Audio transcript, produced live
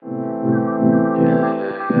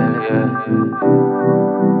I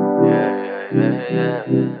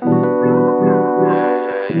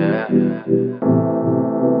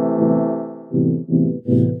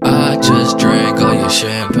just drank all your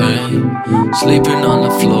champagne, sleeping on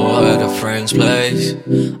the floor at a friend's place.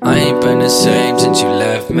 I ain't been the same since you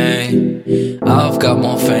left me. I've got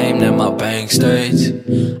more fame than my bank states.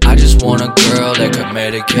 I just want a girl that could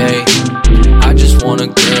medicate. I just want a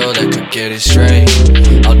girl that could get it straight.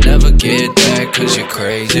 I'll never get that cause you're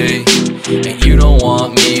crazy, and you don't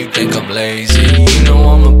want me, you think I'm lazy. You know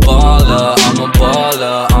I'm a baller,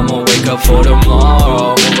 I'ma wake up for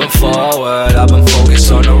tomorrow. Moving forward, I've been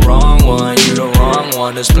focused on the wrong one. You the wrong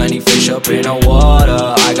one, there's plenty fish up in the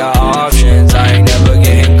water. I got options, I ain't never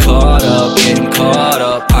getting caught up.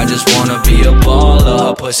 I just wanna be a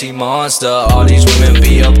baller, a pussy monster. All these women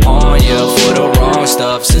be up on ya for the wrong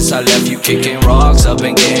stuff. Since I left you kicking rocks, I've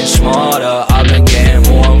been getting smarter. I've been getting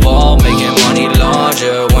more involved, making money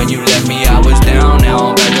larger. When you left me I was down, now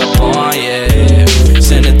I'm back up on ya.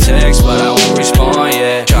 Send a text but I won't respond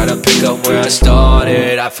yet. Try to pick up where I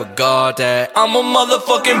started, I forgot that I'm a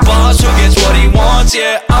motherfucking boss who gets what he wants,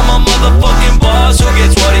 yeah. I'm a motherfucking boss who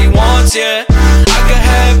gets what he wants, yeah. I could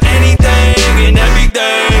have anything and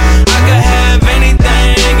everything. I could have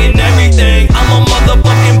anything and everything. I'm a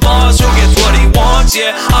motherfucking boss who gets what he wants,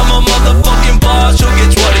 yeah. I'm a motherfucking boss who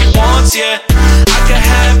gets what he wants, yeah. I could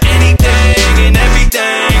have anything and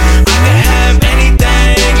everything. I could have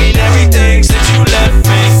anything and everything since you left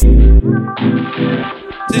me.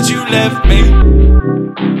 Since you left me.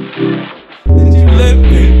 Since you left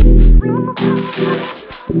me.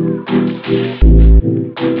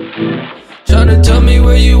 Tryna tell me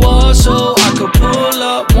where you are so I could pull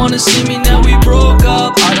up. Wanna see me now we broke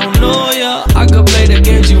up. I don't know ya. I could play the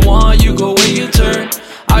games you want, you go wait your turn.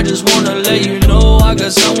 I just wanna let you know I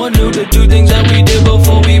got someone new to do things that we did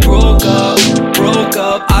before we broke up.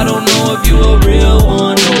 I don't know if you a real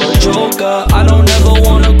one or a joker. I don't ever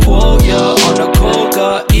wanna quote ya on the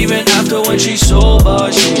coca. Even after when she's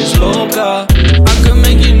sober, she is loca. I could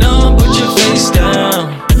make you numb, put your face down.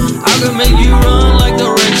 I could make you run like the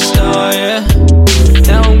race star, yeah.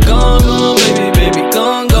 Now I'm gone, baby,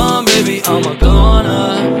 gone, baby. I'm a gonna.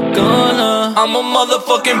 I'm a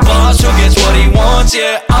motherfucking boss who gets what he wants,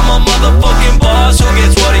 yeah. I'm a motherfucking boss who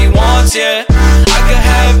gets what he wants, yeah. I could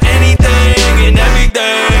have anything and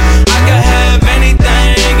everything. I could have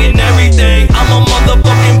anything and everything. I'm a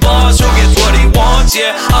motherfucking boss who gets what he wants,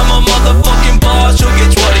 yeah. I'm a motherfucking boss who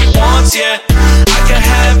gets what he wants, yeah. I could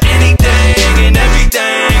have anything and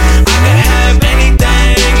everything. I could have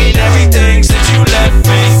anything and everything since you left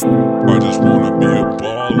me. I just wanna be a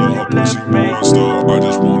baller, a pussy monster. I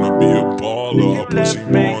just wanna be a baller, a pussy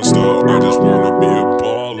monster. I just wanna be a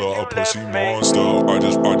baller, a pussy monster. I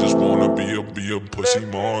just wanna be a pussy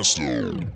monster.